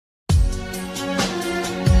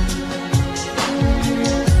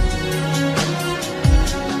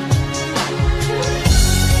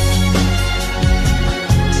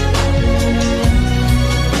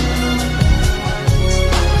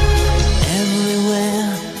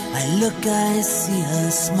look, I see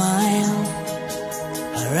her smile,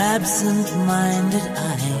 her absent-minded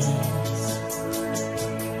eyes,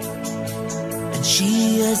 and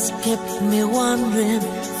she has kept me wondering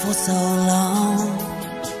for so long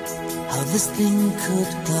how this thing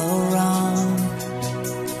could go wrong.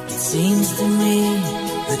 It seems to me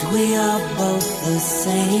that we are both the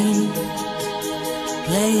same,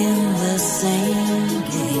 playing the same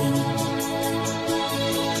game.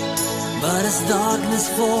 But as darkness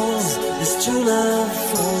falls, this true love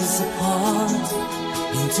falls apart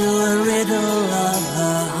into a riddle of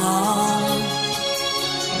her heart.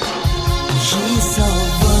 She's so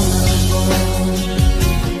vulnerable,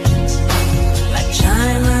 like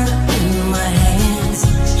china in my hands.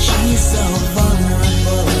 She's so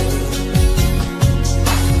vulnerable,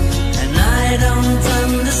 and I don't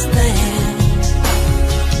understand.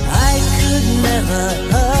 I could never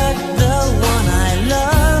hurt the one I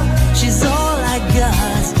love. She's all I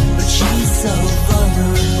got, but she's so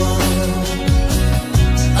vulnerable,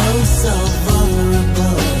 oh so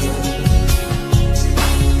vulnerable.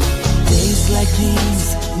 Days like these,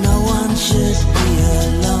 no one should be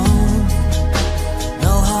alone,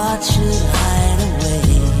 no heart should hide away.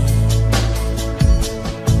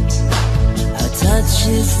 Her touch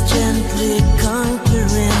is gently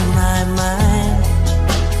conquering my mind,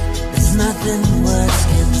 there's nothing words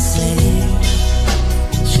can say.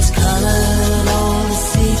 She's colored all the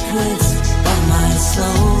secrets of my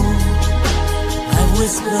soul, I've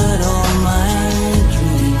whispered all my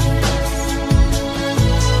dreams.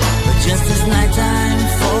 But just as nighttime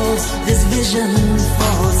falls, this vision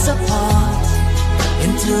falls apart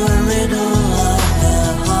into a riddle of her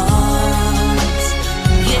heart.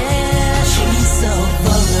 Yeah, she's so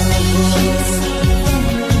vulnerable,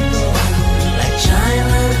 like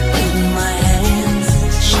china in my hands.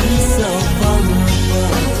 She's so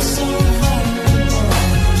vulnerable,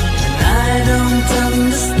 and I don't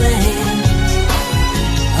understand.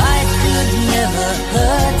 I could never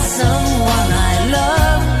hurt someone I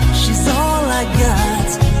love. She's all I got,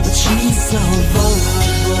 but she's so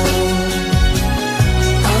vulnerable,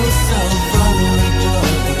 oh so vulnerable.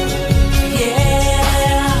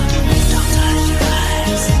 Yeah, don't hide your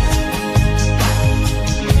eyes.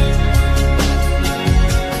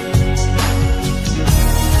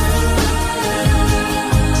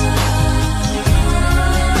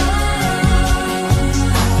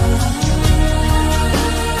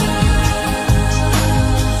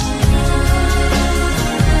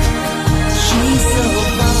 She's so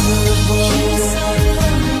vulnerable,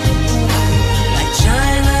 like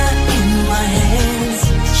china in my hands.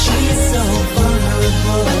 She's so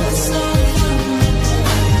vulnerable,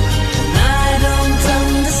 and I don't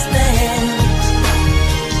understand.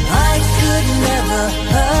 I could never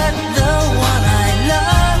hurt the one I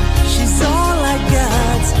love. She's all I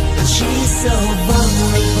got, but she's so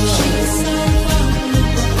vulnerable,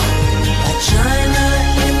 like china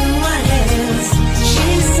in my hands.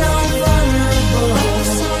 She's so vulnerable,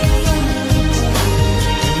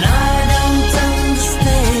 and I don't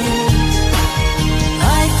understand.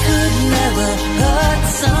 I could never hurt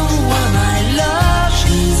someone I love.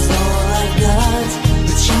 She's all I got,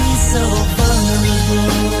 but she's so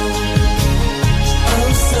vulnerable, oh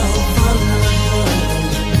so vulnerable.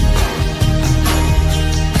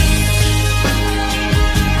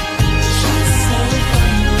 She's so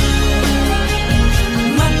vulnerable,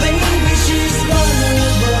 my baby, she's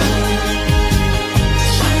vulnerable.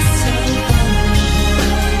 She's so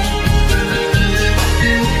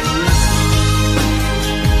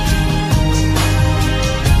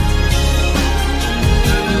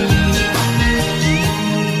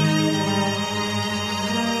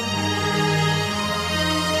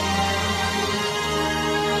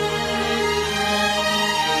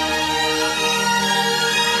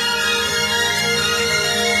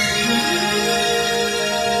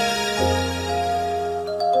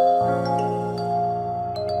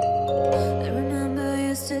I remember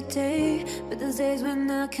yesterday, but those days will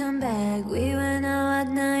not come back. We went out at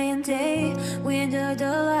night and day, we enjoyed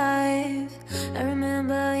the life. I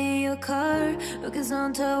remember in your car, records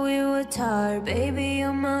on till we were tired. Baby,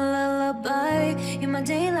 you're my lullaby, you're my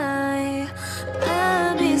daylight.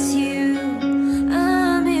 I miss you,